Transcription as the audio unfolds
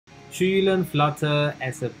Should you learn Flutter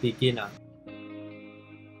as a beginner?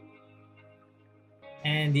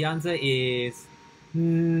 And the answer is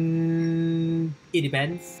it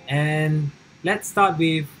depends. And let's start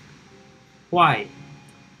with why.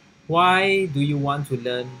 Why do you want to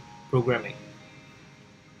learn programming?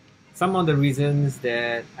 Some of the reasons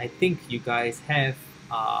that I think you guys have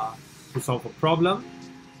are to solve a problem,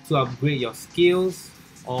 to upgrade your skills,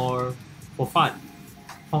 or for fun.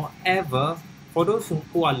 However, for those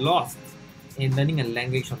who are lost in learning a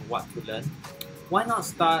language on what to learn, why not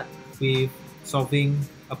start with solving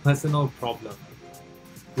a personal problem?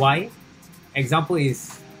 Why? Example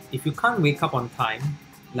is, if you can't wake up on time,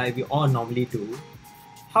 like we all normally do,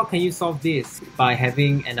 how can you solve this? By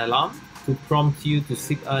having an alarm to prompt you to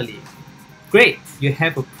sleep early. Great, you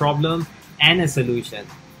have a problem and a solution.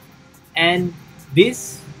 And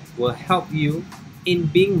this will help you in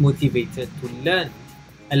being motivated to learn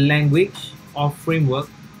a language or framework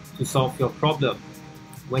to solve your problem.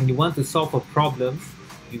 When you want to solve a problem,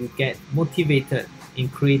 you get motivated in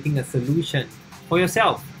creating a solution for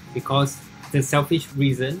yourself because it's a selfish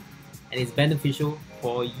reason and it's beneficial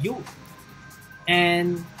for you.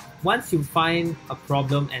 And once you find a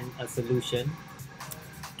problem and a solution,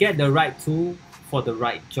 get the right tool for the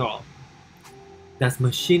right job. Does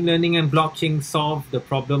machine learning and blockchain solve the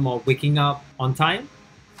problem of waking up on time?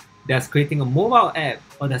 Does creating a mobile app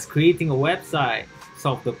or does creating a website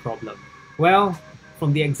solve the problem? Well,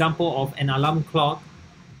 from the example of an alarm clock,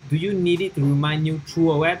 do you need it to remind you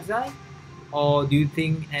through a website? Or do you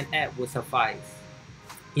think an app will suffice?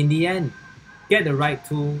 In the end, get the right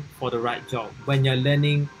tool for the right job when you're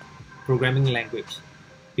learning programming language,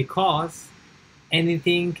 because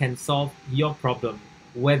anything can solve your problem,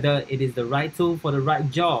 whether it is the right tool for the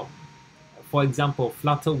right job. For example,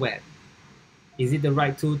 Flutter Web. Is it the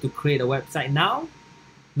right tool to create a website now?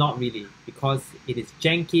 Not really, because it is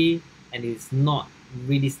janky and it is not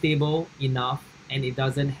really stable enough, and it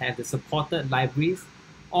doesn't have the supported libraries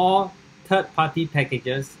or third-party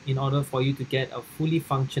packages in order for you to get a fully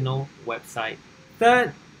functional website.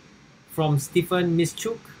 Third, from Stephen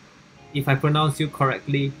Mischuk, if I pronounce you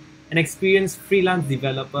correctly, an experienced freelance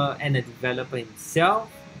developer and a developer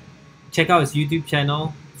himself. Check out his YouTube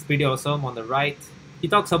channel, it's pretty awesome on the right. He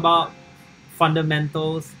talks about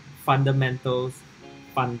fundamentals, fundamentals,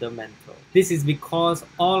 fundamentals. This is because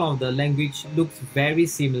all of the language looks very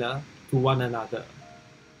similar to one another.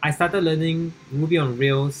 I started learning Ruby on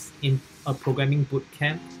Rails in a programming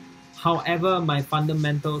bootcamp. However, my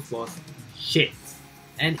fundamentals was shit,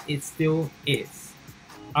 and it still is.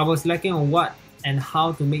 I was lacking on what and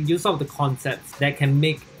how to make use of the concepts that can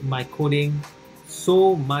make my coding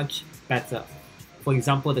so much better. For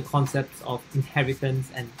example, the concepts of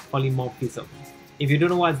inheritance and polymorphism. If you don't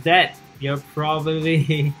know what's that, you're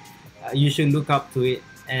probably you should look up to it,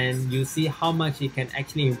 and you see how much it can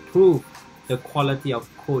actually improve the quality of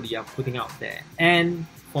code you're putting out there. And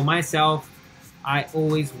for myself, I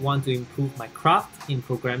always want to improve my craft in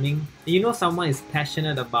programming. You know, someone is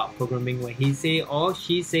passionate about programming when he say or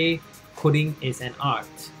she say coding is an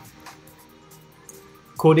art.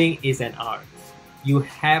 Coding is an art. You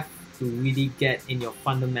have to really get in your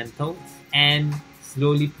fundamentals and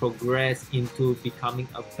slowly progress into becoming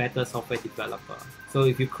a better software developer. So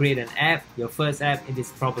if you create an app, your first app, it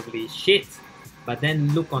is probably shit, but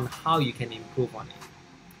then look on how you can improve on it.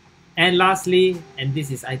 And lastly, and this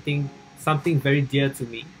is I think something very dear to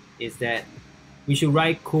me, is that we should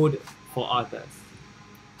write code for others.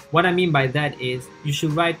 What I mean by that is you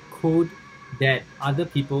should write code that other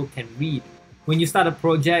people can read. When you start a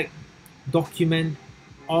project, document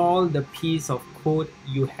all the piece of code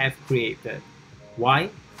you have created. Why?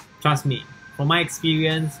 Trust me, from my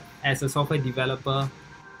experience as a software developer,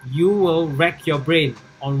 you will rack your brain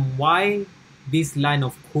on why this line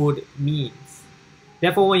of code means.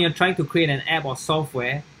 Therefore, when you're trying to create an app or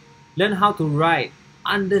software, learn how to write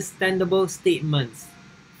understandable statements,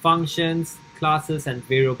 functions, classes, and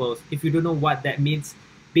variables. If you don't know what that means,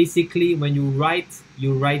 basically when you write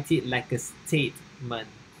it like a statement,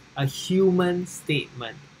 a human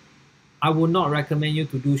statement. I would not recommend you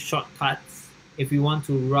to do shortcuts if you want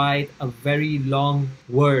to write a very long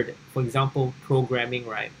word, for example, programming,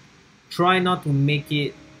 right? Try not to make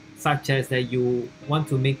it such as that you want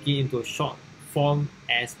to make it into a short form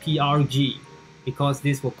as PRG, because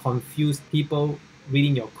this will confuse people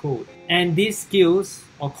reading your code. And these skills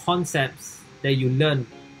or concepts that you learn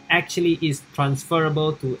actually is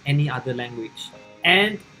transferable to any other language.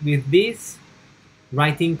 And with this,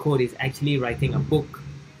 writing code is actually writing a book.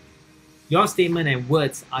 Your statement and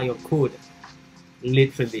words are your code,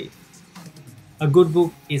 literally. A good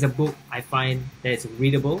book is a book I find that is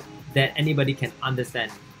readable, that anybody can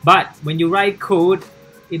understand. But when you write code,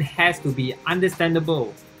 it has to be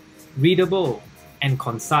understandable, readable, and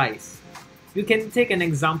concise. You can take an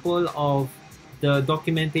example of the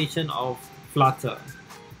documentation of Flutter.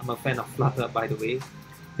 I'm a fan of Flutter, by the way.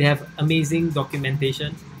 They have amazing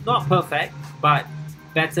documentation, not perfect, but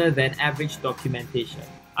better than average documentation.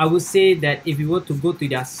 I would say that if you were to go to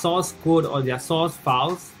their source code or their source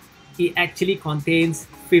files, it actually contains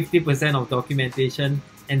 50% of documentation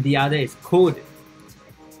and the other is code.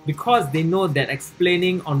 Because they know that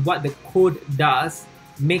explaining on what the code does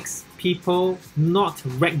makes people not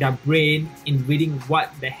wreck their brain in reading what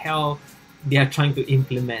the hell they are trying to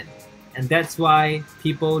implement. And that's why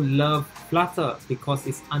people love Flutter, because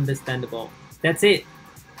it's understandable. That's it.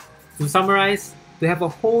 To summarize, to have a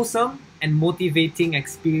wholesome and motivating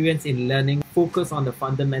experience in learning, focus on the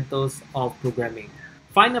fundamentals of programming.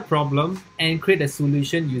 Find a problem and create a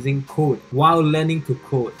solution using code while learning to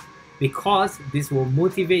code, because this will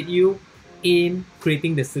motivate you in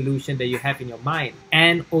creating the solution that you have in your mind.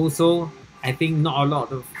 And also, I think not a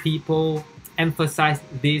lot of people emphasize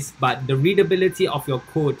this, but the readability of your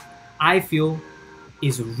code, I feel,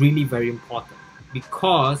 is really very important,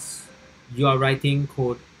 because you are writing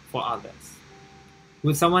code for others.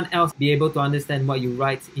 Will someone else be able to understand what you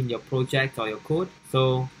write in your project or your code?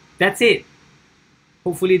 So that's it.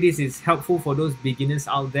 Hopefully this is helpful for those beginners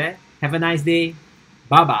out there. Have a nice day.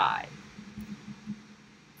 Bye bye.